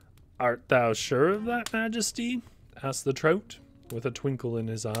 "Art thou sure of that, majesty?" asked the trout, with a twinkle in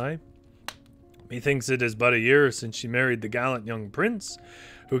his eye. "Methinks it is but a year since she married the gallant young prince,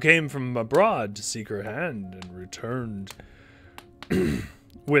 who came from abroad to seek her hand and returned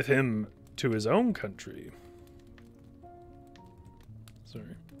with him to his own country."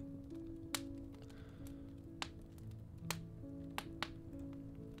 Sorry.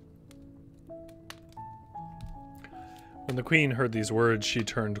 When the queen heard these words, she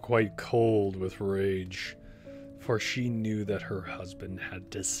turned quite cold with rage, for she knew that her husband had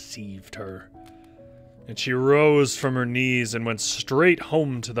deceived her. And she rose from her knees and went straight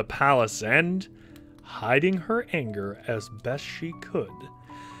home to the palace and, hiding her anger as best she could,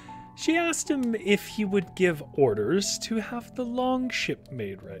 she asked him if he would give orders to have the longship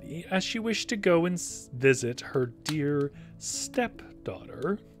made ready, as she wished to go and visit her dear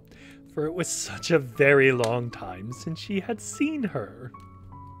stepdaughter, for it was such a very long time since she had seen her.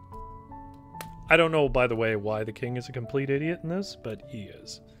 I don't know, by the way, why the king is a complete idiot in this, but he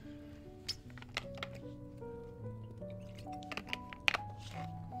is.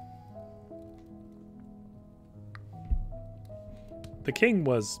 The king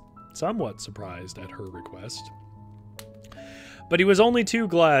was somewhat surprised at her request, but he was only too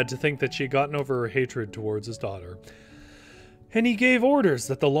glad to think that she had gotten over her hatred towards his daughter, and he gave orders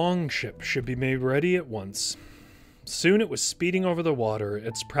that the longship should be made ready at once. Soon it was speeding over the water,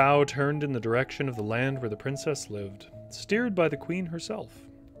 its prow turned in the direction of the land where the princess lived, steered by the queen herself,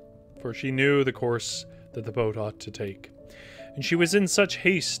 for she knew the course that the boat ought to take, and she was in such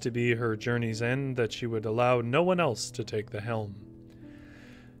haste to be her journey's end that she would allow no one else to take the helm.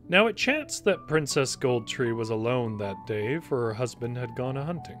 Now it chanced that Princess Goldtree was alone that day, for her husband had gone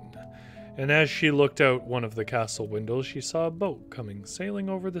a-hunting, and as she looked out one of the castle windows, she saw a boat coming sailing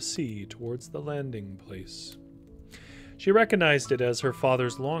over the sea towards the landing place. She recognized it as her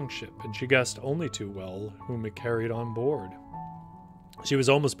father's longship, and she guessed only too well whom it carried on board. She was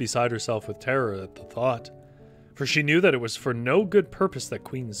almost beside herself with terror at the thought. for she knew that it was for no good purpose that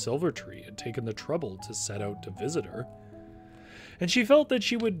Queen Silvertree had taken the trouble to set out to visit her. And she felt that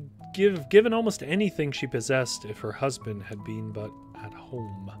she would given almost anything she possessed if her husband had been but at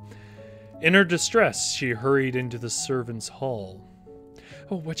home. In her distress, she hurried into the servants' hall.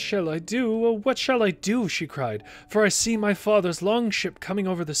 "Oh, what shall I do? Oh, what shall I do?" she cried. "For I see my father's longship coming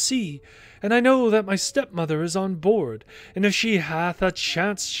over the sea, and I know that my stepmother is on board, and if she hath a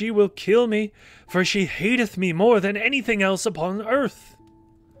chance she will kill me, for she hateth me more than anything else upon earth."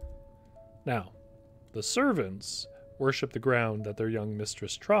 Now, the servants worshipped the ground that their young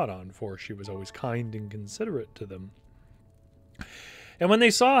mistress trod on, for she was always kind and considerate to them. And when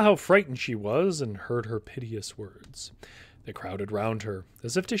they saw how frightened she was and heard her piteous words, they crowded round her,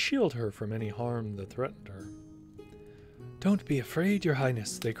 as if to shield her from any harm that threatened her. "Don't be afraid, your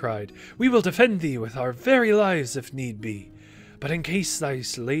highness," they cried. "We will defend thee with our very lives if need be. But in case thy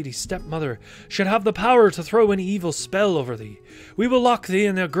lady stepmother should have the power to throw an evil spell over thee, we will lock thee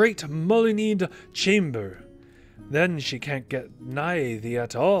in a great mullineed chamber. Then she can't get nigh thee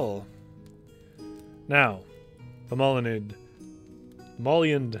at all." Now, the mullioned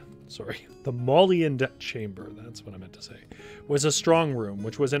chamber, that's what I meant to say, was a strong room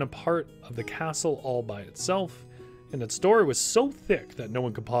which was in a part of the castle all by itself, and its door was so thick that no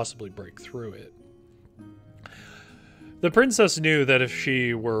one could possibly break through it. The princess knew that if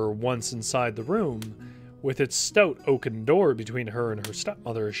she were once inside the room, with its stout oaken door between her and her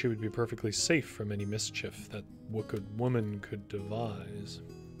stepmother, she would be perfectly safe from any mischief that wicked woman could devise.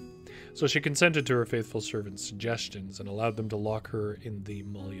 So she consented to her faithful servants' suggestions and allowed them to lock her in the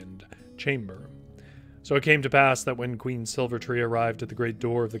mullioned chamber. So it came to pass that when Queen Silvertree arrived at the great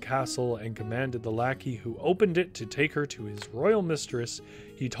door of the castle and commanded the lackey who opened it to take her to his royal mistress,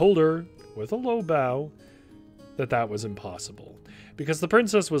 he told her, with a low bow, that that was impossible, because the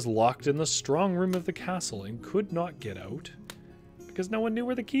princess was locked in the strong room of the castle and could not get out, because no one knew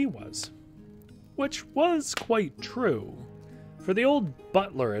where the key was. Which was quite true, for the old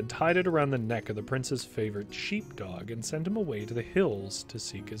butler had tied it around the neck of the prince's favorite sheepdog and sent him away to the hills to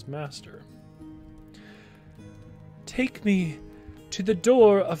seek his master. "Take me to the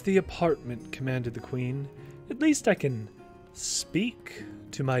door of the apartment," commanded the queen. "At least I can speak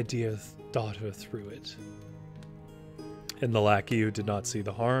to my dear daughter through it." And the lackey, who did not see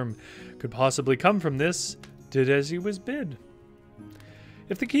the harm could possibly come from this, did as he was bid.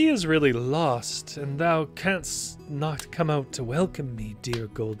 "If the key is really lost, and thou canst not come out to welcome me, dear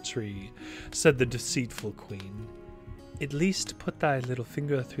gold tree," said the deceitful queen, "at least put thy little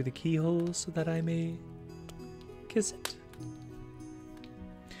finger through the keyhole so that I may kiss it."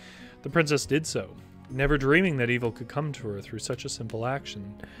 The princess did so, never dreaming that evil could come to her through such a simple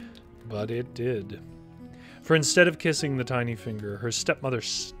action. But it did. For instead of kissing the tiny finger, her stepmother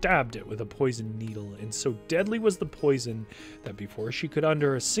stabbed it with a poisoned needle, and so deadly was the poison that before she could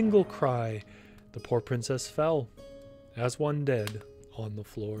utter a single cry, the poor princess fell, as one dead, on the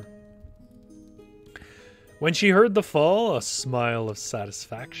floor. When she heard the fall, a smile of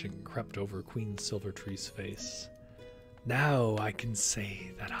satisfaction crept over Queen Silvertree's face. "Now I can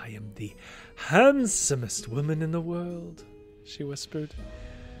say that I am the handsomest woman in the world," she whispered.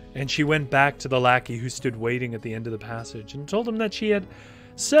 And she went back to the lackey who stood waiting at the end of the passage and told him that she had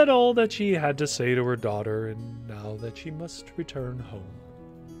said all that she had to say to her daughter, and now that she must return home.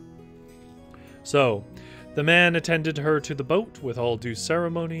 So the man attended her to the boat with all due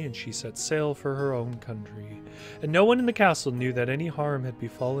ceremony, and she set sail for her own country. And no one in the castle knew that any harm had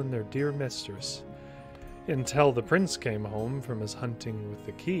befallen their dear mistress, until the prince came home from his hunting with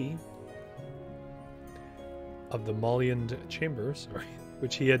the key of the mullioned chamber,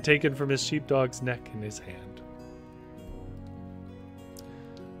 which he had taken from his sheepdog's neck in his hand.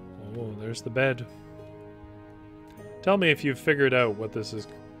 Oh, there's the bed. Tell me if you've figured out what this is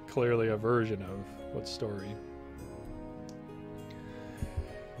clearly a version of. What story?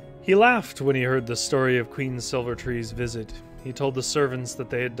 He laughed when he heard the story of Queen Silvertree's visit. He told the servants that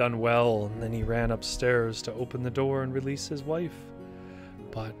they had done well, and then he ran upstairs to open the door and release his wife.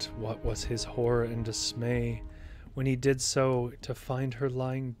 But what was his horror and dismay when he did so to find her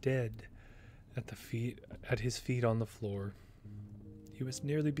lying dead at his feet on the floor. He was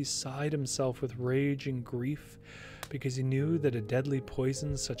nearly beside himself with rage and grief, because he knew that a deadly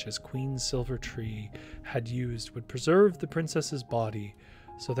poison such as Queen Silvertree had used would preserve the princess's body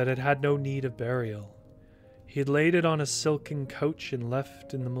so that it had no need of burial. He had laid it on a silken couch and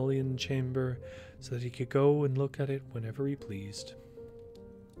left in the mullioned chamber so that he could go and look at it whenever he pleased.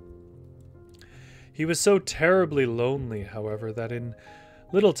 He was so terribly lonely, however, that in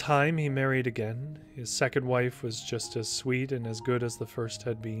little time he married again. His second wife was just as sweet and as good as the first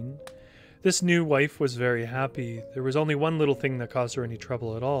had been. This new wife was very happy. There was only one little thing that caused her any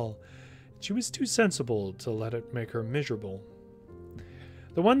trouble at all. She was too sensible to let it make her miserable.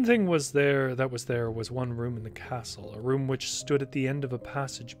 The one thing was one room in the castle, a room which stood at the end of a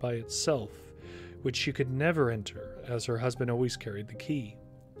passage by itself, which she could never enter, as her husband always carried the key.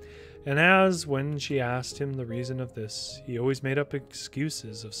 And as, when she asked him the reason of this, he always made up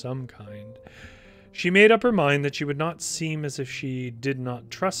excuses of some kind, she made up her mind that she would not seem as if she did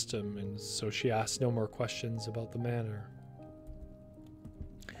not trust him, and so she asked no more questions about the matter.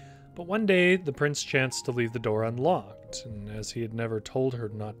 But one day the prince chanced to leave the door unlocked, and as he had never told her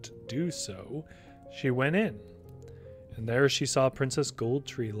not to do so, she went in. And there she saw Princess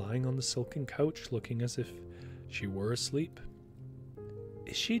Goldtree lying on the silken couch, looking as if she were asleep.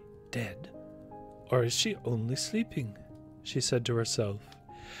 "Is she dead? Or is she only sleeping?" she said to herself.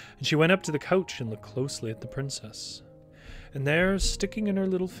 And she went up to the couch and looked closely at the princess. And there, sticking in her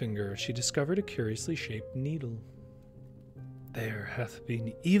little finger, she discovered a curiously shaped needle. "There hath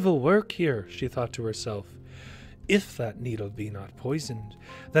been evil work here," she thought to herself. "If that needle be not poisoned,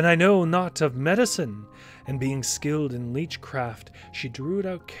 then I know not of medicine." And being skilled in leechcraft, she drew it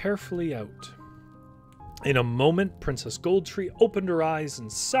out carefully out. In a moment, Princess Goldtree opened her eyes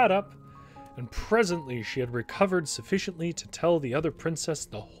and sat up, and presently she had recovered sufficiently to tell the other princess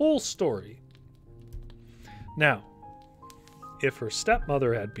the whole story. Now, if her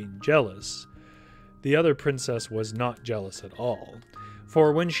stepmother had been jealous, the other princess was not jealous at all,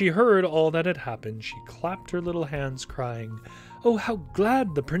 for when she heard all that had happened, she clapped her little hands, crying, "Oh, how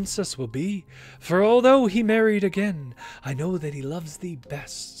glad the princess will be! For although he married again, I know that he loves thee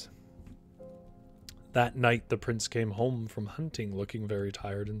best." That night the prince came home from hunting, looking very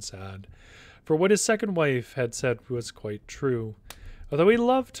tired and sad, for what his second wife had said was quite true. Although he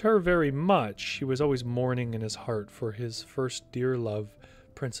loved her very much, he was always mourning in his heart for his first dear love,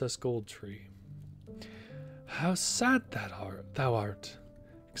 Princess Goldtree. "How sad thou art,"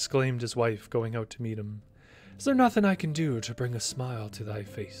 exclaimed his wife, going out to meet him. "Is there nothing I can do to bring a smile to thy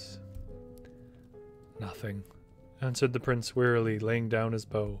face?" "Nothing," answered the prince wearily, laying down his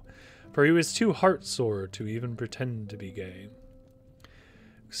bow, for he was too heart-sore to even pretend to be gay.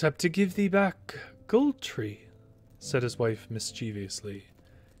 "Except to give thee back Goldtree," said his wife mischievously.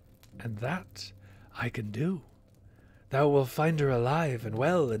 "And that I can do. Thou wilt find her alive and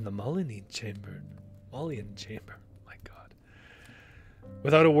well in the Mullion chamber. My God."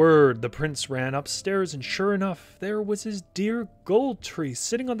 Without a word, the prince ran upstairs, and sure enough, there was his dear Goldtree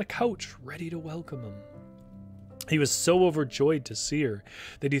sitting on the couch, ready to welcome him. He was so overjoyed to see her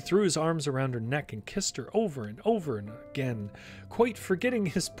that he threw his arms around her neck and kissed her over and over and again, quite forgetting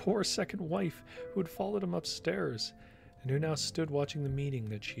his poor second wife, who had followed him upstairs, and who now stood watching the meeting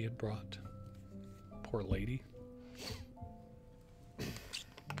that she had brought. Poor lady.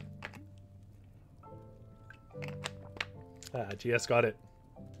 GS got it.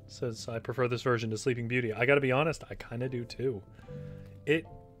 Says, "I prefer this version to Sleeping Beauty." I gotta be honest, I kind of do too. It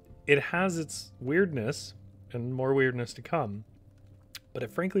has its weirdness, and more weirdness to come, but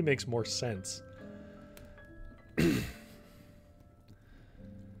it frankly makes more sense.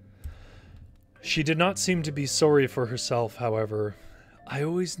 She did not seem to be sorry for herself, however. "I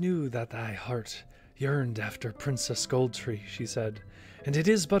always knew that thy heart yearned after Princess Goldtree," she said, "and it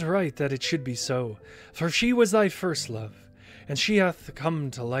is but right that it should be so, for she was thy first love, and she hath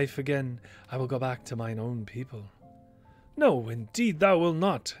come to life again. I will go back to mine own people." "No, indeed thou wilt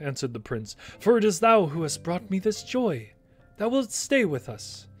not," answered the prince, "for it is thou who hast brought me this joy. Thou wilt stay with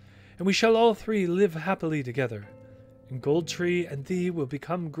us, and we shall all three live happily together, and Goldtree and thee will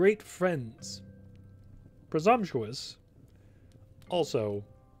become great friends." Presumptuous. Also,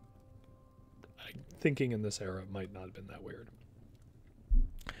 thinking in this era might not have been that weird.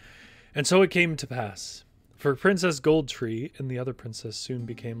 And so it came to pass. For Princess Goldtree and the other princess soon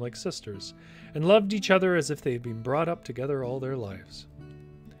became like sisters, and loved each other as if they had been brought up together all their lives.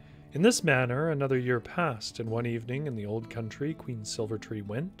 In this manner another year passed, and one evening in the old country Queen Silvertree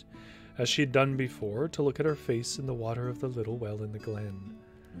went, as she had done before, to look at her face in the water of the little well in the glen.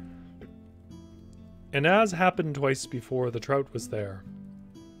 And as happened twice before, the trout was there.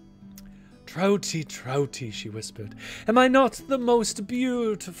 "Trouty, Trouty," she whispered, "am I not the most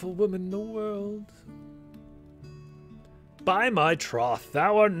beautiful woman in the world?" "By my troth,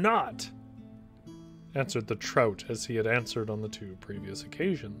 thou art not," answered the trout, as he had answered on the 2 previous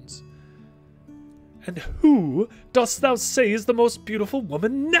occasions. "And who dost thou say is the most beautiful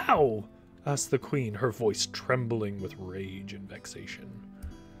woman now?" asked the queen, her voice trembling with rage and vexation.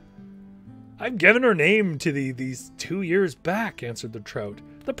 "I've given her name to thee these 2 years back," answered the trout.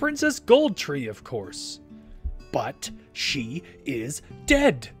 "The Princess Goldtree, of course." "But she is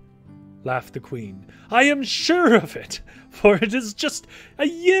dead." laughed the queen. "I am sure of it, for it is just a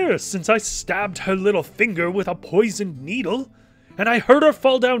year since I stabbed her little finger with a poisoned needle, and I heard her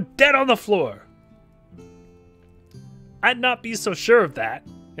fall down dead on the floor." "I'd not be so sure of that,"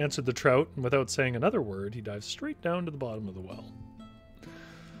 answered the trout, and without saying another word, he dived straight down to the bottom of the well.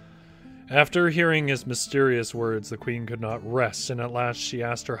 After hearing his mysterious words, the queen could not rest, and at last she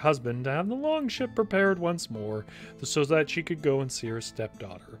asked her husband to have the longship prepared once more, so that she could go and see her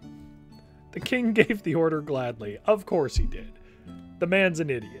stepdaughter. The king gave the order gladly. Of course he did. The man's an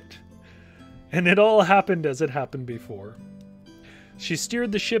idiot. And it all happened as it happened before. She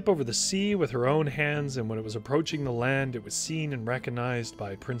steered the ship over the sea with her own hands, and when it was approaching the land, it was seen and recognized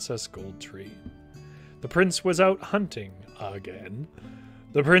by Princess Goldtree. The prince was out hunting again.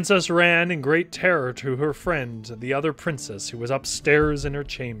 The princess ran in great terror to her friend, the other princess, who was upstairs in her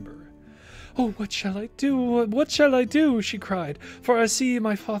chamber. "Oh, what shall I do? What shall I do?" she cried, "for I see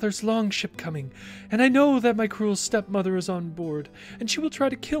my father's longship coming, and I know that my cruel stepmother is on board, and she will try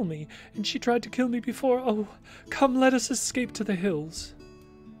to kill me, and she tried to kill me before. Oh, come, let us escape to the hills."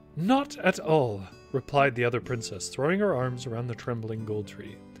 "Not at all," replied the other princess, throwing her arms around the trembling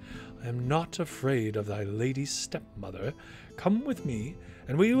Goldtree. "I am not afraid of thy lady stepmother. Come with me,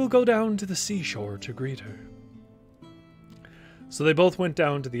 and we will go down to the seashore to greet her." So they both went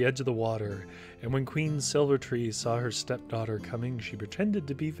down to the edge of the water, and when Queen Silvertree saw her stepdaughter coming, she pretended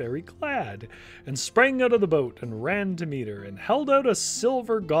to be very glad, and sprang out of the boat and ran to meet her, and held out a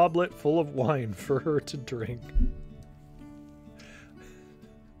silver goblet full of wine for her to drink.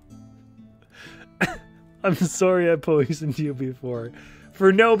 I'm sorry I poisoned you before.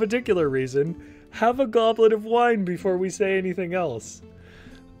 For no particular reason, have a goblet of wine before we say anything else.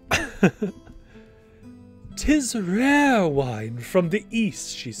 "'Tis rare wine from the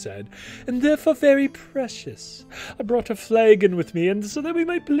east," she said, "and therefore very precious. I brought a flagon with me, and so that we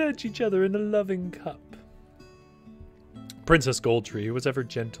might pledge each other in a loving cup." Princess Goldtree, who was ever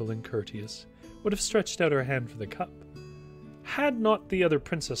gentle and courteous, would have stretched out her hand for the cup, had not the other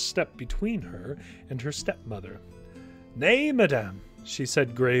princess stepped between her and her stepmother. "Nay, madame," she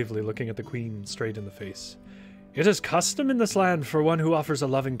said gravely, looking at the queen straight in the face. "It is custom in this land for one who offers a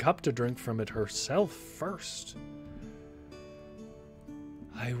loving cup to drink from it herself first."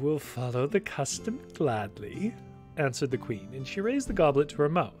 "I will follow the custom gladly," answered the queen, and she raised the goblet to her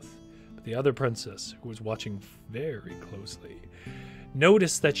mouth. But the other princess, who was watching very closely,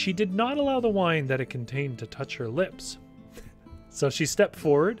 noticed that she did not allow the wine that it contained to touch her lips. So she stepped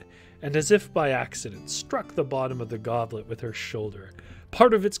forward, and as if by accident, struck the bottom of the goblet with her shoulder.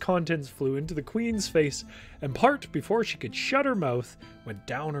 Part of its contents flew into the queen's face, and part, before she could shut her mouth, went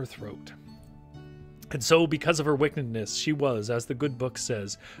down her throat. And so, because of her wickedness, she was, as the good book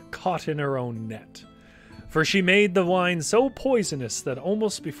says, caught in her own net. For she made the wine so poisonous that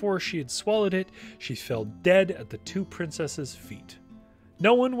almost before she had swallowed it, she fell dead at the two princesses' feet.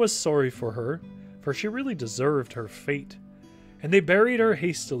 No one was sorry for her, for she really deserved her fate. And they buried her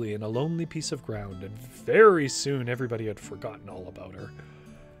hastily in a lonely piece of ground, and very soon everybody had forgotten all about her.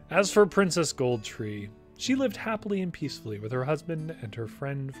 As for Princess Goldtree, she lived happily and peacefully with her husband and her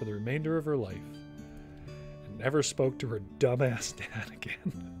friend for the remainder of her life, and never spoke to her dumbass dad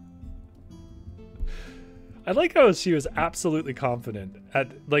again. I like how she was absolutely confident.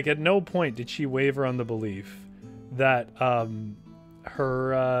 At no point did she waver on the belief that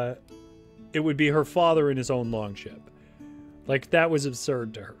it would be her father in his own longship. Like, that was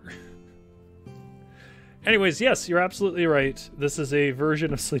absurd to her. Anyways, yes, you're absolutely right. This is a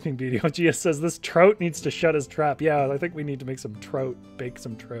version of Sleeping Beauty. Oh, GS says this trout needs to shut his trap. Yeah, I think we need to make some trout, bake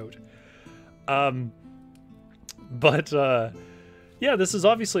some trout. Yeah, this is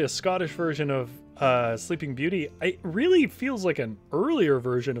obviously a Scottish version of Sleeping Beauty. It really feels like an earlier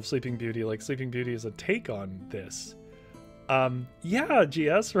version of Sleeping Beauty, like Sleeping Beauty is a take on this. Yeah,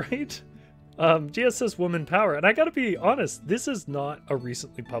 GS, right? GS says woman power, and I gotta be honest, this is not a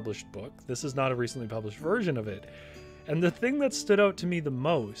recently published book. This is not a recently published version of it. And the thing that stood out to me the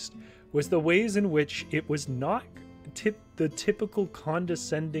most was the ways in which it was not the typical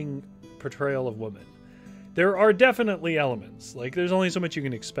condescending portrayal of women. There are definitely elements, like there's only so much you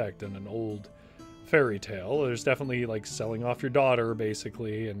can expect in an old fairy tale. There's definitely like selling off your daughter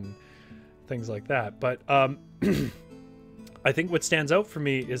basically and things like that. But I think what stands out for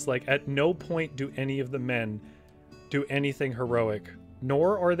me is like at no point do any of the men do anything heroic,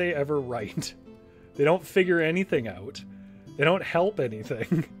 nor are they ever right. They don't figure anything out. They don't help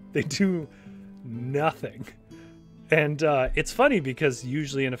anything. They do nothing. And it's funny because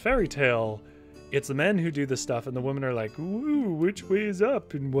usually in a fairy tale, it's the men who do the stuff and the women are like, ooh, which way is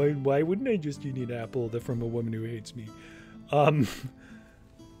up? And why wouldn't I just eat an apple from a woman who hates me?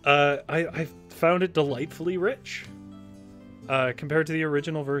 I found it delightfully rich compared to the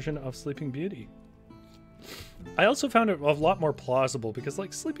original version of Sleeping Beauty. I also found it a lot more plausible because,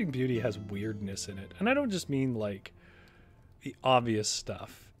 like, Sleeping Beauty has weirdness in it. And I don't just mean, like, the obvious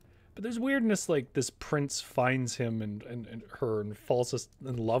stuff. But there's weirdness, like this prince finds him and her and falls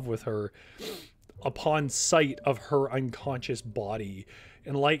in love with her upon sight of her unconscious body.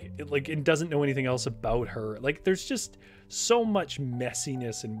 And, like it doesn't know anything else about her. Like, there's just so much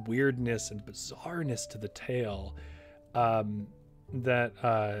messiness and weirdness and bizarreness to the tale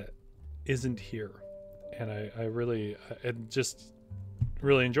that isn't here. And I really just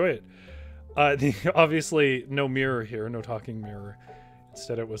really enjoy it. Obviously, no mirror here, no talking mirror.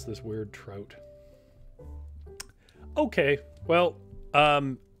 Instead, it was this weird trout. Okay, well,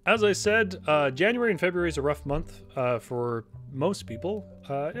 as I said, January and February is a rough month for most people.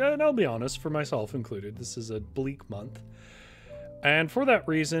 And I'll be honest, for myself included, this is a bleak month. And for that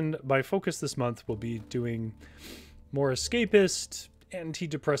reason, my focus this month will be doing more escapist,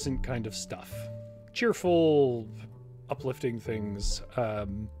 antidepressant kind of stuff. Cheerful, uplifting things,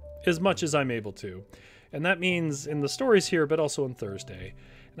 as much as I'm able to. And that means in the stories here, but also on Thursday.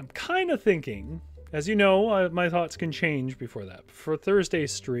 And I'm kind of thinking, as you know, my thoughts can change before that. For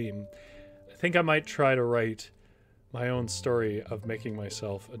Thursday's stream, I think I might try to write my own story of making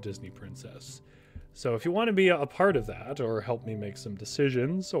myself a Disney princess. So if you want to be a part of that, or help me make some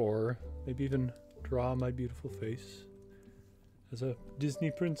decisions, or maybe even draw my beautiful face as a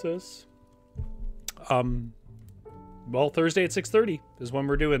Disney princess, well, Thursday at 6:30 is when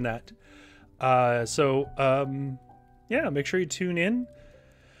we're doing that. Yeah, make sure you tune in.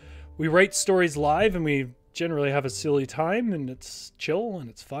 We write stories live, and we generally have a silly time, and it's chill, and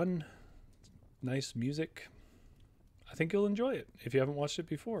it's fun. Nice music. I think you'll enjoy it if you haven't watched it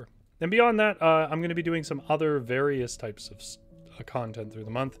before. And beyond that, I'm going to be doing some other various types of content through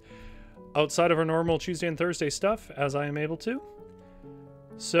the month, outside of our normal Tuesday and Thursday stuff, as I am able to.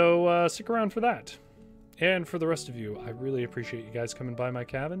 So stick around for that. And for the rest of you, I really appreciate you guys coming by my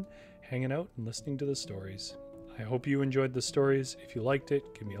cabin, hanging out, and listening to the stories. I hope you enjoyed the stories. If you liked it,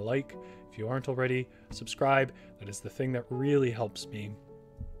 give me a like. If you aren't already, subscribe. That is the thing that really helps me.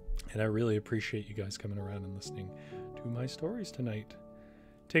 And I really appreciate you guys coming around and listening to my stories tonight.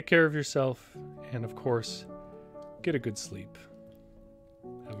 Take care of yourself, and of course, get a good sleep.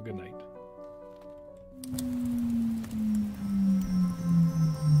 Have a good night.